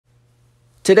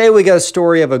Today we got a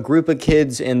story of a group of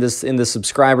kids in the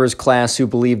subscribers class who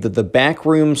believe that the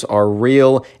backrooms are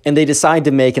real, and they decide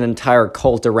to make an entire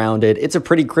cult around it. It's a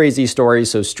pretty crazy story,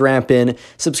 so strap in,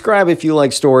 subscribe if you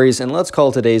like stories, and let's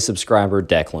call today's subscriber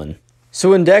Declan.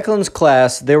 So in Declan's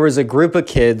class, there was a group of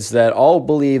kids that all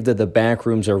believe that the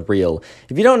backrooms are real.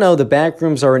 If you don't know, the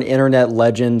backrooms are an internet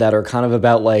legend that are kind of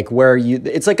about like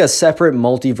it's like a separate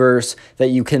multiverse that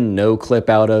you can no clip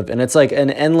out of. And it's like an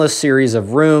endless series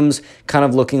of rooms, kind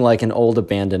of looking like an old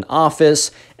abandoned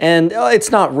office. And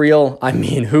it's not real. I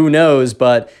mean, who knows?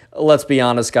 But let's be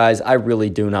honest, guys, I really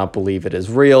do not believe it is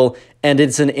real, and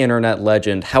it's an internet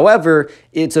legend. However,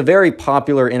 it's a very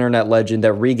popular internet legend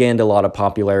that regained a lot of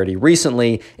popularity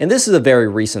recently, and this is a very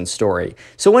recent story.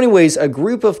 So anyways, a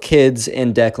group of kids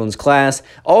in Declan's class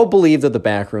all believe that the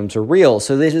backrooms are real,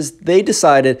 so they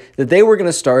decided that they were going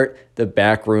to start the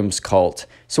Backrooms cult.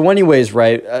 So anyways,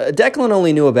 right, Declan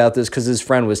only knew about this because his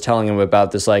friend was telling him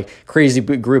about this like crazy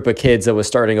group of kids that was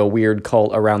starting a weird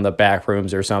cult around the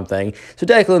backrooms or something. So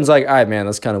Declan's like, all right, man,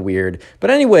 that's kind of weird.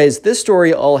 But anyways, this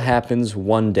story all happens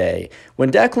one day when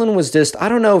Declan was just, I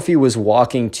don't know if he was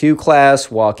walking to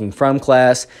class, walking from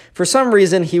class. For some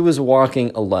reason, he was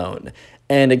walking alone.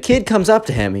 And a kid comes up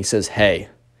to him. He says, hey.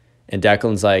 And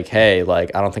Declan's like, hey,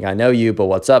 like, I don't think I know you, but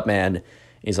what's up, man?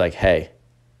 He's like, hey,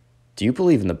 do you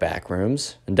believe in the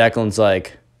backrooms? And Declan's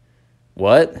like,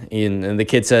 what? And the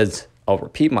kid says, I'll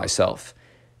repeat myself.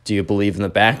 Do you believe in the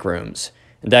backrooms?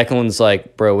 And Declan's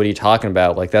like, bro, what are you talking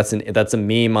about? Like, that's a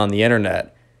meme on the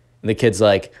internet. And the kid's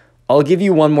like, I'll give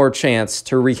you one more chance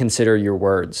to reconsider your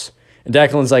words. And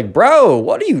Declan's like, bro,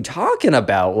 what are you talking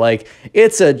about? Like,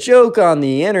 it's a joke on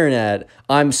the internet.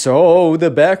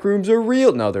 The backrooms are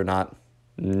real. No, they're not.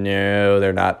 No,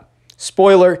 they're not.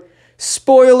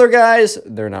 Spoiler, guys,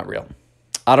 they're not real.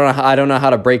 I don't know how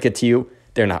to break it to you.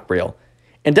 They're not real.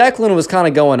 And Declan was kind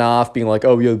of going off, being like,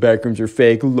 oh, yeah, the backrooms are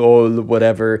fake, lol,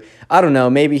 whatever. I don't know,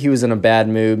 maybe he was in a bad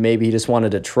mood, maybe he just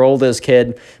wanted to troll this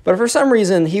kid, but for some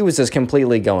reason, he was just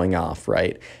completely going off,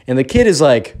 right? And the kid is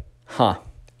like, huh,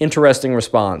 interesting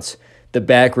response. The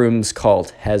backrooms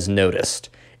cult has noticed.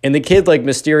 And the kid, like,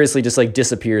 mysteriously just, like,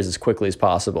 disappears as quickly as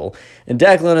possible. And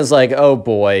Declan is like, oh,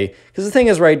 boy. Because the thing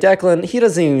is, right, Declan, he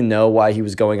doesn't even know why he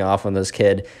was going off on this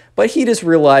kid. But he just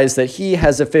realized that he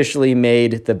has officially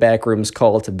made the Backrooms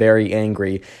cult very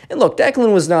angry. And look,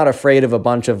 Declan was not afraid of a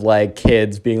bunch of, like,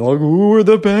 kids being like, who are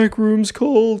the Backrooms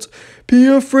cult? Be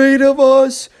afraid of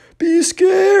us. Be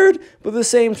scared. But at the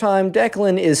same time,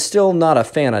 Declan is still not a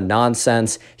fan of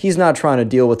nonsense. He's not trying to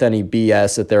deal with any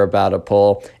BS that they're about to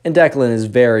pull. And Declan is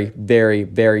very, very,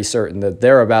 very certain that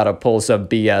they're about to pull some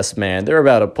BS, man. They're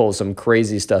about to pull some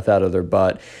crazy stuff out of their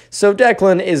butt. So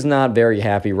Declan is not very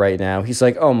happy right now. He's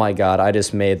like, oh my God, I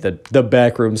just made the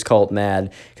Backrooms cult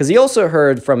mad. Because he also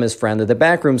heard from his friend that the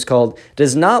Backrooms cult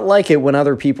does not like it when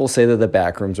other people say that the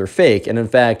Backrooms are fake. And in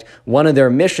fact, one of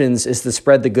their missions is to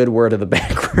spread the good word of the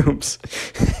Backrooms.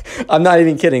 I'm not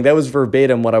even kidding. That was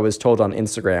verbatim what I was told on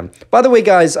Instagram. By the way,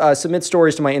 guys, submit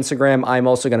stories to my Instagram. I'm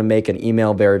also going to make an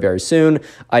email very, very soon.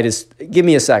 Give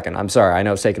me a second. I'm sorry. I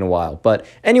know it's taken a while. But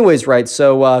anyways, right.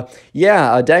 So,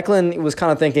 Declan was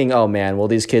kind of thinking, oh, man, well,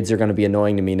 these kids are going to be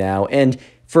annoying to me now. And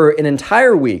for an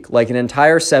entire week, like an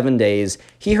entire 7 days,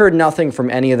 he heard nothing from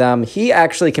any of them. He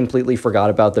actually completely forgot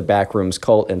about the Backrooms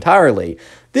cult entirely.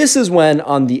 This is when,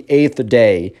 on the 8th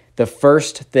day, the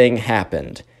first thing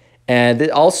happened. And it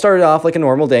all started off like a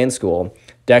normal day in school.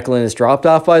 Declan is dropped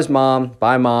off by his mom.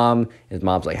 Bye, Mom. His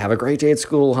mom's like, have a great day at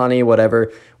school, honey,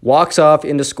 whatever. Walks off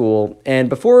into school. And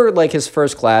before, like, his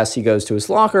first class, he goes to his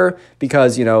locker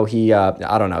because, you know, he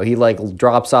like,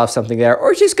 drops off something there.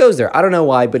 Or he just goes there. I don't know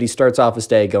why, but he starts off his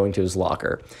day going to his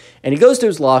locker. And he goes to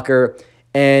his locker,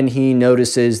 and he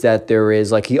notices that there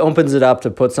is, like, he opens it up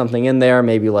to put something in there,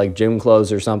 maybe, like, gym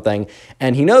clothes or something.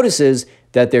 And he notices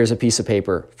that there's a piece of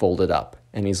paper folded up.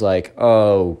 And he's like,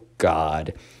 oh,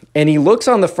 God. And he looks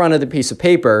on the front of the piece of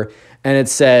paper, and it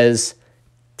says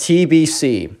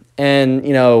TBC. And,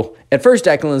 you know, at first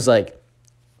Declan is like,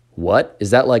 what?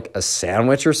 Is that like a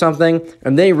sandwich or something?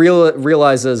 And then he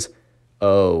realizes,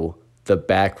 oh, the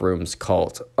Backrooms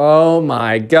cult. Oh,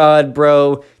 my God,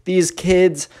 bro. These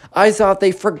kids, I thought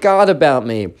they forgot about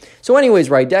me. So anyways,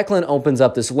 right, Declan opens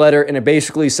up this letter, and it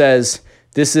basically says,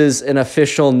 this is an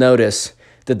official notice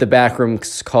that the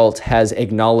Backrooms cult has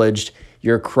acknowledged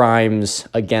your crimes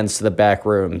against the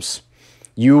Backrooms.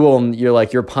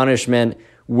 Your punishment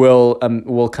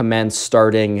will commence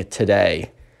starting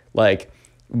today. Like,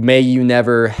 may you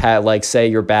never have, like, say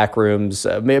your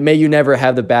Backrooms, may you never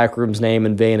have the Backrooms name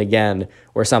in vain again,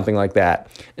 or something like that.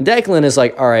 And Declan is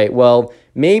like, all right, well,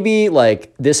 maybe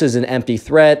like this is an empty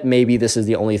threat. Maybe this is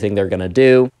the only thing they're going to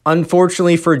do.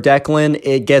 Unfortunately for Declan,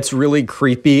 it gets really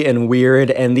creepy and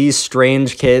weird. And these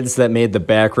strange kids that made the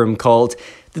Backroom cult,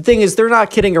 the thing is, they're not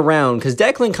kidding around, because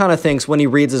Declan kind of thinks when he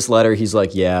reads this letter, he's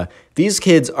like, yeah, these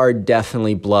kids are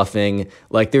definitely bluffing.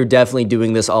 Like, they're definitely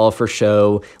doing this all for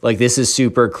show. Like, this is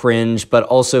super cringe, but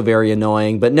also very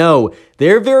annoying. But no,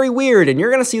 they're very weird, and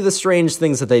you're going to see the strange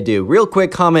things that they do. Real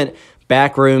quick comment,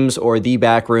 Backrooms or the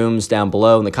Backrooms down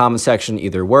below in the comment section,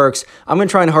 either works. I'm going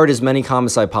to try and heart as many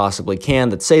comments I possibly can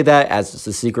that say that, as it's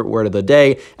the secret word of the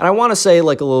day. And I want to say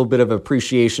like a little bit of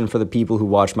appreciation for the people who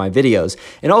watch my videos.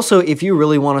 And also, if you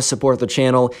really want to support the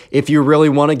channel, if you really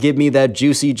want to give me that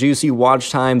juicy watch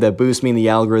time that boosts me in the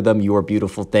algorithm, you are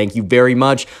beautiful. Thank you very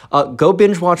much. Go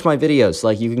binge watch my videos.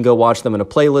 Like, you can go watch them in a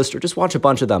playlist or just watch a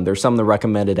bunch of them. There's some that are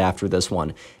recommended after this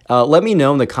one. Let me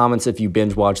know in the comments if you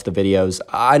binge watch the videos.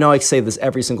 I know I say this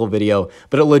every single video,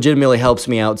 but it legitimately helps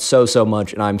me out so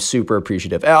much, and I'm super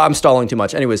appreciative. I'm stalling too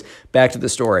much. Anyways, back to the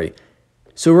story.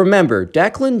 So remember,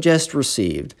 Declan just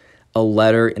received a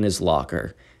letter in his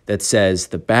locker that says,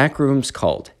 the Backrooms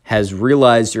cult has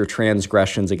realized your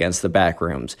transgressions against the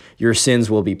Backrooms. Your sins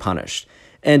will be punished.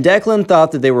 And Declan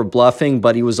thought that they were bluffing,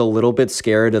 but he was a little bit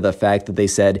scared of the fact that they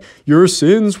said, your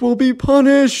sins will be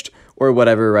punished, or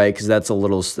whatever, right? Because that's a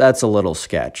little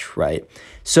sketch, right?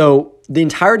 So the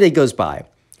entire day goes by,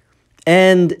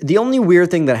 and the only weird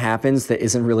thing that happens that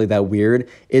isn't really that weird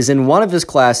is in one of his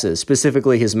classes,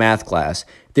 specifically his math class,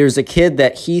 there's a kid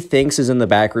that he thinks is in the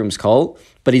Backrooms cult,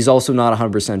 but he's also not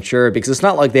 100% sure, because it's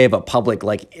not like they have a public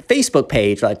like Facebook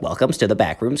page like welcomes to the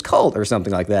Backrooms cult or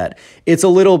something like that. It's a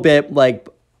little bit like,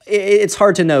 it's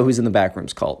hard to know who's in the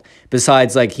Backrooms cult.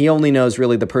 Besides, like, he only knows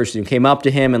really the person who came up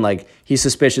to him, and like he's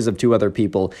suspicious of 2 other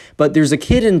people. But there's a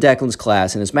kid in Declan's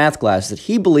class, in his math class, that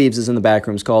he believes is in the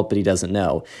Backrooms cult, but he doesn't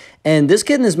know. And this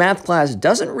kid in his math class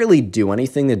doesn't really do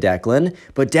anything to Declan,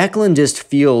 but Declan just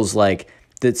feels like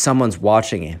that someone's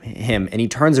watching him, and he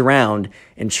turns around,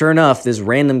 and sure enough, this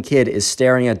random kid is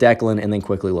staring at Declan and then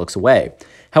quickly looks away.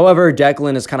 However,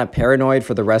 Declan is kind of paranoid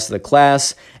for the rest of the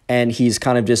class, and he's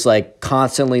kind of just like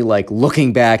constantly like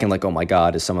looking back and like, oh my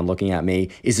God, is someone looking at me?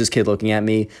 Is this kid looking at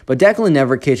me? But Declan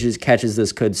never catches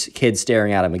this kid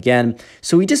staring at him again.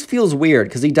 So he just feels weird,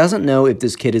 because he doesn't know if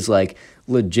this kid is like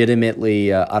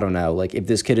legitimately, I don't know, like if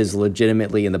this kid is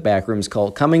legitimately in the Backrooms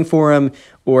cult coming for him,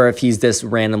 or if he's just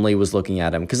randomly was looking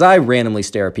at him. Because I randomly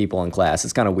stare at people in class.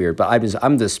 It's kind of weird, but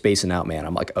I'm just spacing out, man.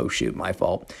 I'm like, oh shoot, my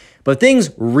fault. But things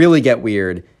really get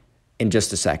weird in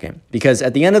just a second, because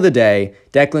at the end of the day,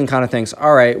 Declan kind of thinks,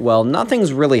 all right, well,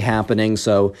 nothing's really happening,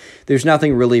 so there's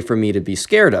nothing really for me to be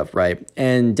scared of, right?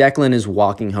 And Declan is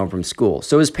walking home from school.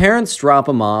 So his parents drop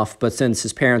him off, but since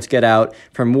his parents get out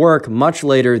from work much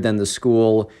later than the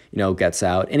school, gets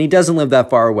out, and he doesn't live that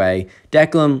far away,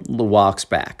 Declan walks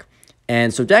back.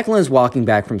 And so Declan is walking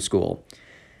back from school,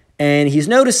 and he's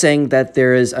noticing that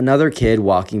there is another kid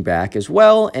walking back as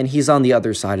well, and he's on the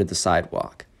other side of the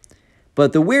sidewalk.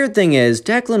 But the weird thing is,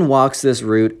 Declan walks this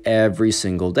route every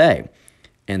single day.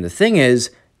 And the thing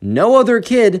is, no other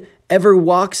kid ever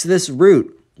walks this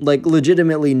route. Like,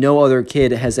 legitimately, no other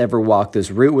kid has ever walked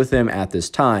this route with him at this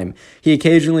time. He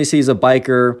occasionally sees a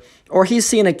biker, or he's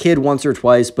seen a kid once or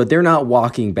twice, but they're not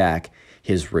walking back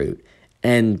his route.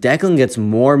 And Declan gets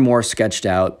more and more sketched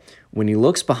out when he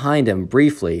looks behind him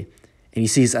briefly, and he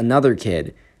sees another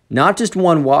kid. Not just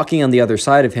one walking on the other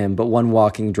side of him, but one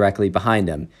walking directly behind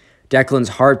him. Declan's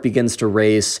heart begins to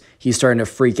race. He's starting to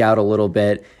freak out a little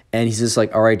bit. And he's just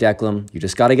like, all right, Declan, you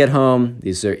just got to get home.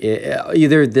 These are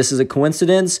either this is a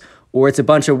coincidence or it's a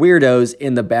bunch of weirdos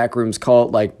in the Backrooms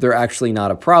cult. Like, they're actually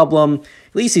not a problem.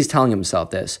 At least he's telling himself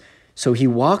this. So he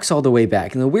walks all the way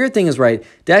back. And the weird thing is, right,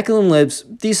 Declan lives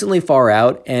decently far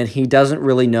out, and he doesn't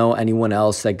really know anyone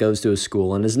else that goes to a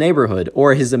school in his neighborhood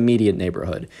or his immediate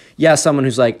neighborhood. Yeah, someone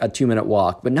who's like a 2-minute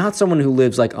walk, but not someone who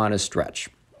lives like on a stretch.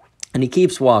 And he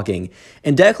keeps walking.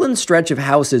 And Declan's stretch of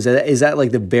houses is at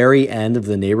like the very end of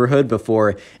the neighborhood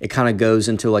before it kind of goes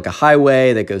into like a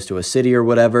highway that goes to a city or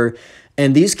whatever.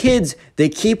 And these kids, they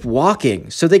keep walking.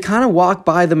 So they kind of walk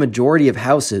by the majority of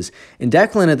houses. And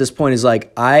Declan at this point is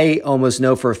like, I almost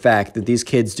know for a fact that these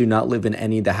kids do not live in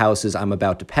any of the houses I'm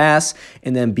about to pass.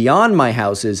 And then beyond my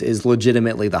houses is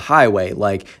legitimately the highway.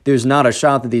 Like, there's not a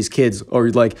shot that these kids are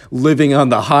like living on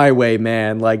the highway,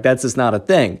 man. Like, that's just not a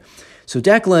thing. So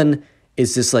Declan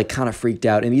is just like kind of freaked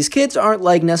out. And these kids aren't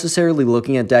like necessarily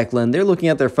looking at Declan. They're looking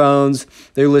at their phones.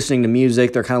 They're listening to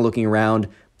music. They're kind of looking around.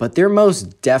 But they're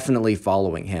most definitely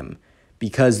following him.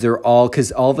 because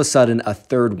because all of a sudden a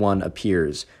third one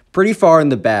appears pretty far in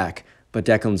the back. But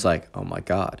Declan's like, oh my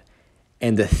God.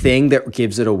 And the thing that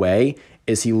gives it away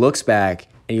is he looks back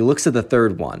and he looks at the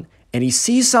third one and he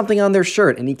sees something on their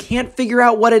shirt and he can't figure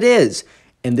out what it is.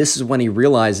 And this is when he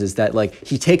realizes that, like,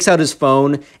 he takes out his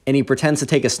phone and he pretends to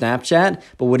take a Snapchat.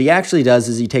 But what he actually does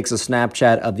is he takes a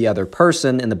Snapchat of the other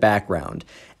person in the background.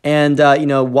 And,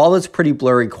 while it's pretty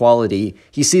blurry quality,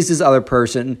 he sees this other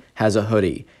person has a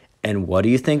hoodie. And what do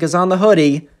you think is on the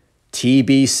hoodie?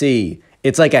 TBC.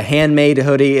 It's like a handmade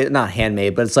hoodie. Not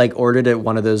handmade, but it's like ordered at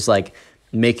one of those, like,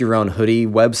 make your own hoodie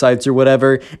websites or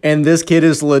whatever. And this kid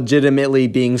is legitimately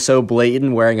being so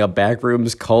blatant wearing a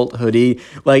Backrooms cult hoodie.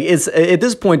 Like, it's at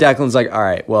this point, Declan's like, all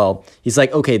right, well, he's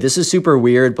like, okay, this is super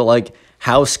weird, but like,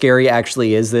 how scary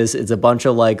actually is this? It's a bunch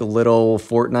of like little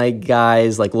Fortnite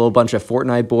guys, like a little bunch of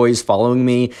Fortnite boys following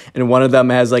me. And one of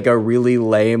them has like a really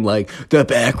lame, like the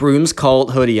Backrooms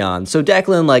cult hoodie on. So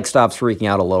Declan like stops freaking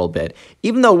out a little bit,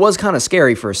 even though it was kind of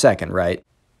scary for a second, right?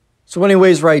 So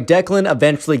anyways, right, Declan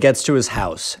eventually gets to his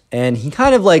house and he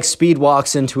kind of like speed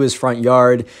walks into his front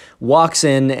yard, walks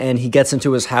in and he gets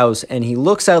into his house and he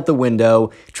looks out the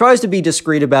window, tries to be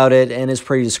discreet about it and is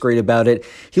pretty discreet about it.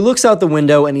 He looks out the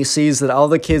window and he sees that all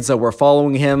the kids that were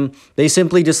following him, they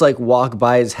simply just like walk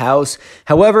by his house.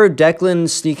 However,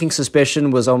 Declan's sneaking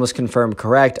suspicion was almost confirmed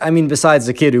correct. I mean, besides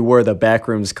the kid who wore the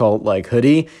Backrooms cult like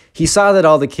hoodie, he saw that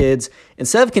all the kids,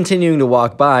 instead of continuing to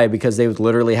walk by because they would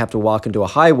literally have to walk into a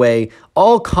highway,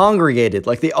 all congregated,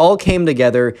 like they all came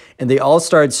together and they all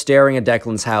started staring at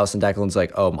Declan's house. And Declan's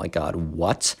like, oh my God,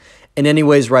 what? And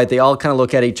anyways, right, they all kind of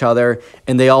look at each other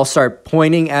and they all start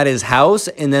pointing at his house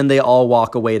and then they all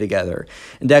walk away together.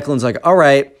 And Declan's like, all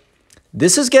right,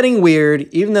 this is getting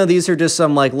weird, even though these are just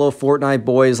some like little Fortnite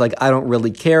boys. Like, I don't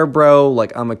really care, bro.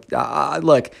 Like,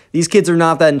 look, these kids are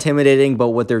not that intimidating, but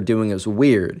what they're doing is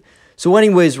weird. So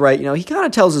anyways, right, he kind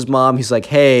of tells his mom, he's like,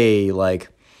 hey, like,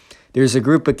 there's a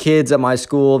group of kids at my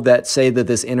school that say that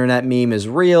this internet meme is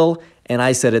real, and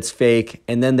I said it's fake,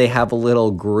 and then they have a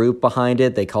little group behind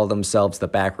it. They call themselves the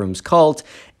Backrooms Cult,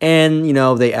 and,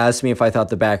 they asked me if I thought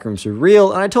the Backrooms were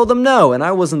real, and I told them no, and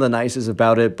I wasn't the nicest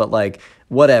about it, but, like,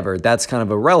 whatever, that's kind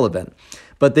of irrelevant.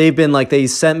 But they've been like, they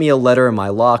sent me a letter in my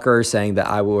locker saying that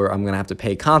I'm going to have to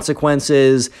pay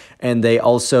consequences, and they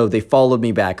followed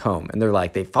me back home, and they're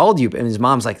like, they followed you, and his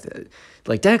mom's like,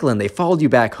 Declan, they followed you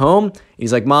back home?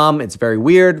 He's like, Mom, it's very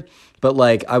weird, but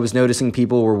like I was noticing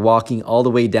people were walking all the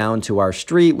way down to our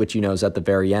street, which is at the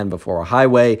very end before a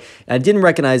highway. And I didn't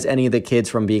recognize any of the kids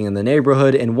from being in the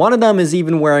neighborhood, and one of them is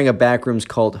even wearing a Backrooms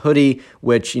Cult hoodie,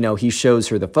 which, he shows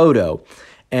her the photo.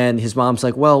 And his mom's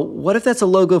like, well, what if that's a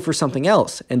logo for something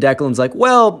else? And Declan's like,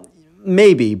 well,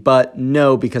 maybe, but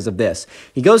no, because of this.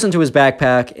 He goes into his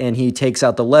backpack and he takes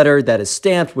out the letter that is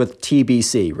stamped with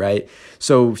TBC, right?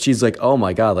 So she's like, oh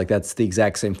my God, like that's the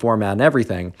exact same format and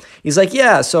everything. He's like,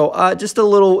 yeah, so just a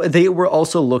little, they were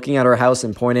also looking at our house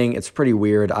and pointing. It's pretty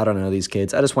weird. I don't know these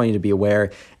kids. I just want you to be aware.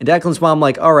 And Declan's mom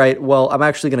like, all right, well, I'm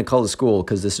actually going to call the school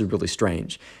because this is really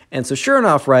strange. And so sure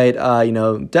enough, right,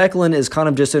 Declan is kind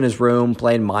of just in his room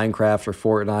playing Minecraft or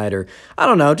Fortnite or, I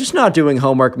don't know, just not doing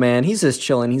homework, man. He's just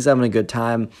chilling. He's having a good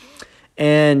time.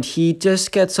 And he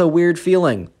just gets a weird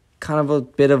feeling, kind of a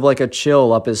bit of like a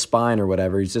chill up his spine or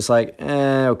whatever. He's just like,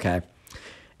 okay.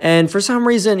 And for some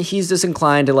reason, he's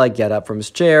disinclined to like get up from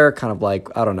his chair, kind of like,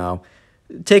 I don't know,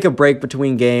 take a break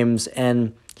between games.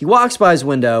 And he walks by his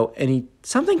window and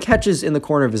something catches in the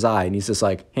corner of his eye. And he's just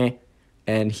like, eh.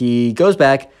 And he goes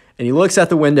back and he looks at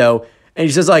the window and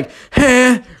he's just like,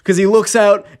 eh, because he looks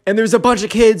out and there's a bunch of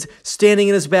kids standing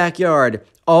in his backyard,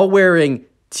 all wearing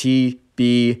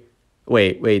the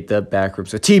Backrooms,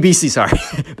 so TBC, sorry.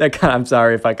 I'm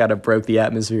sorry if I kind of broke the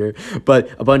atmosphere, but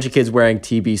a bunch of kids wearing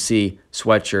TBC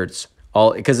sweatshirts,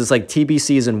 all because it's like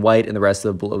TBC is in white and the rest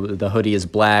of the hoodie is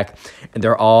black, and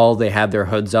they have their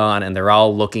hoods on and they're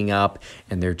all looking up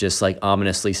and they're just like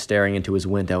ominously staring into his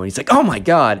window, and he's like, oh my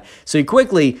God. So he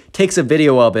quickly takes a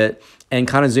video of it and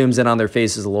kind of zooms in on their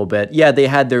faces a little bit. Yeah, they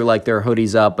had their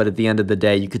hoodies up, but at the end of the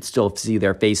day, you could still see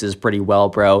their faces pretty well,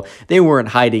 bro. They weren't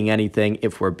hiding anything,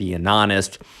 if we're being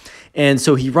honest. And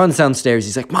so he runs downstairs.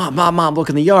 He's like, Mom, look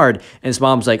in the yard. And his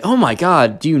mom's like, oh my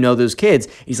God, do you know those kids?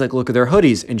 He's like, look at their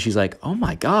hoodies. And she's like, oh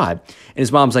my God. And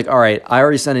his mom's like, all right, I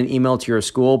already sent an email to your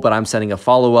school, but I'm sending a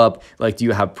follow-up. Like, do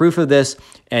you have proof of this?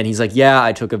 And he's like, yeah,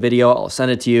 I took a video. I'll send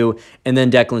it to you. And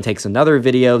then Declan takes another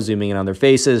video, zooming in on their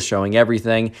faces, showing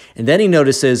everything. And then he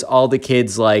notices all the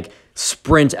kids like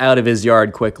sprint out of his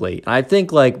yard quickly. And I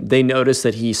think like they noticed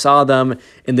that he saw them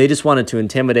and they just wanted to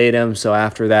intimidate him. So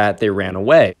after that, they ran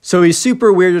away. So he's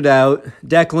super weirded out.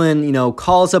 Declan,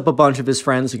 calls up a bunch of his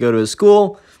friends to go to his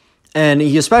school. And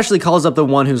he especially calls up the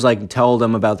one who's like told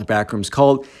him about the Backrooms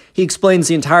cult. He explains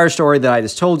the entire story that I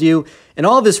just told you. And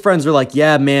all of his friends are like,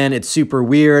 yeah, man, it's super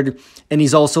weird. And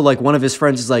he's also like, one of his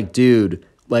friends is like, dude,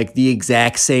 like the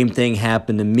exact same thing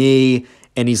happened to me.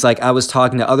 And he's like, I was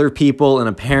talking to other people and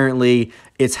apparently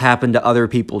it's happened to other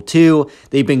people too.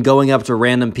 They've been going up to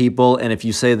random people, and if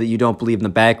you say that you don't believe in the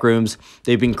Backrooms,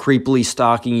 they've been creepily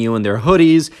stalking you in their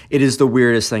hoodies. It is the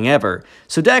weirdest thing ever.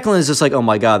 So Declan is just like, oh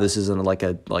my God, this isn't like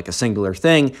a singular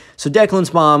thing. So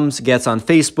Declan's mom gets on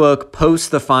Facebook, posts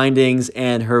the findings,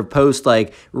 and her post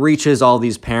like reaches all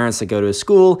these parents that go to his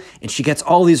school, and she gets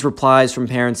all these replies from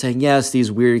parents saying, yes,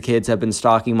 these weird kids have been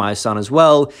stalking my son as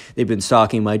well. They've been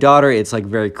stalking my daughter. It's like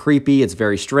very creepy. It's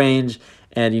very strange.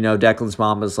 And, you know, Declan's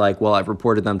mom was like, well, I've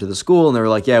reported them to the school. And they were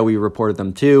like, yeah, we reported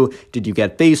them too. Did you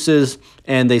get faces?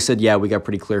 And they said, yeah, we got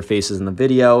pretty clear faces in the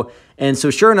video. And so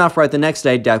sure enough, right the next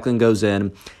day, Declan goes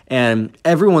in and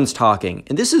everyone's talking.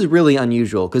 And this is really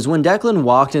unusual because when Declan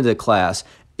walked into class,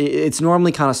 it's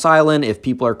normally kind of silent if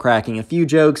people are cracking a few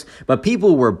jokes, but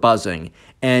people were buzzing.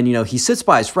 And, you know, he sits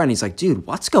by his friend. He's like, dude,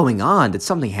 what's going on? Did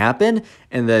something happen?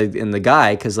 And the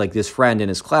guy, because like this friend in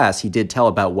his class, he did tell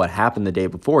about what happened the day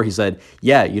before. He said,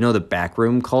 yeah, you know, the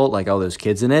backroom cult, like all those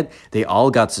kids in it, they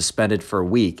all got suspended for a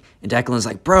week. And Declan's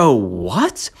like, bro,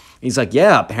 what? He's like,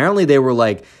 yeah, apparently they were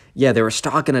like, yeah, they were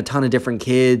stalking a ton of different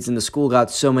kids and the school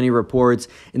got so many reports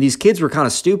and these kids were kind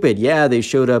of stupid. Yeah, they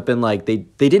showed up and like they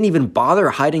didn't even bother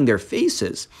hiding their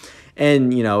faces.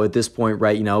 And, you know, at this point,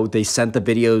 right, you know, they sent the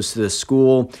videos to the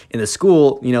school. And the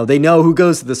school, you know, they know who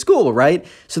goes to the school, right?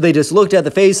 So they just looked at the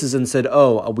faces and said,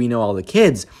 oh, we know all the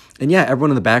kids. And yeah,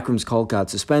 everyone in the Backrooms cult got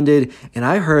suspended. And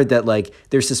I heard that, like,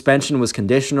 their suspension was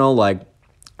conditional, like,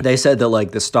 they said that,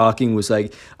 like, the stalking was,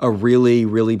 like, a really,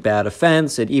 really bad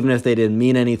offense. And even if they didn't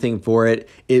mean anything for it,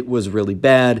 it was really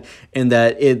bad. And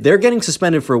that they're getting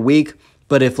suspended for a week.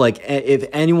 But if, like,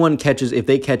 if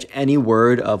they catch any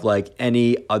word of, like,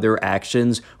 any other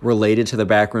actions related to the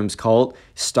Backrooms cult,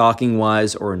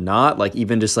 stalking-wise or not, like,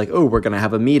 even just, like, oh, we're going to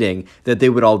have a meeting, that they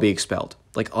would all be expelled.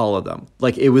 Like, all of them.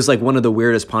 Like, it was, like, one of the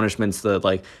weirdest punishments that,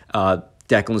 like,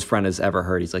 Declan's friend has ever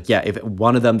heard. He's like, yeah, if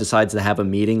one of them decides to have a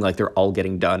meeting, like they're all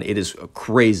getting done. It is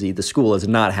crazy. The school is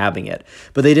not having it.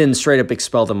 But they didn't straight up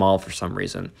expel them all for some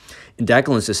reason. And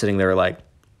Declan's just sitting there like,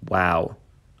 wow,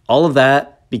 all of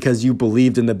that because you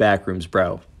believed in the Backrooms,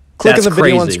 bro. Click on the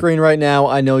video on screen right now.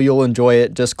 I know you'll enjoy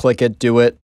it. Just click it, do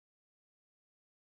it.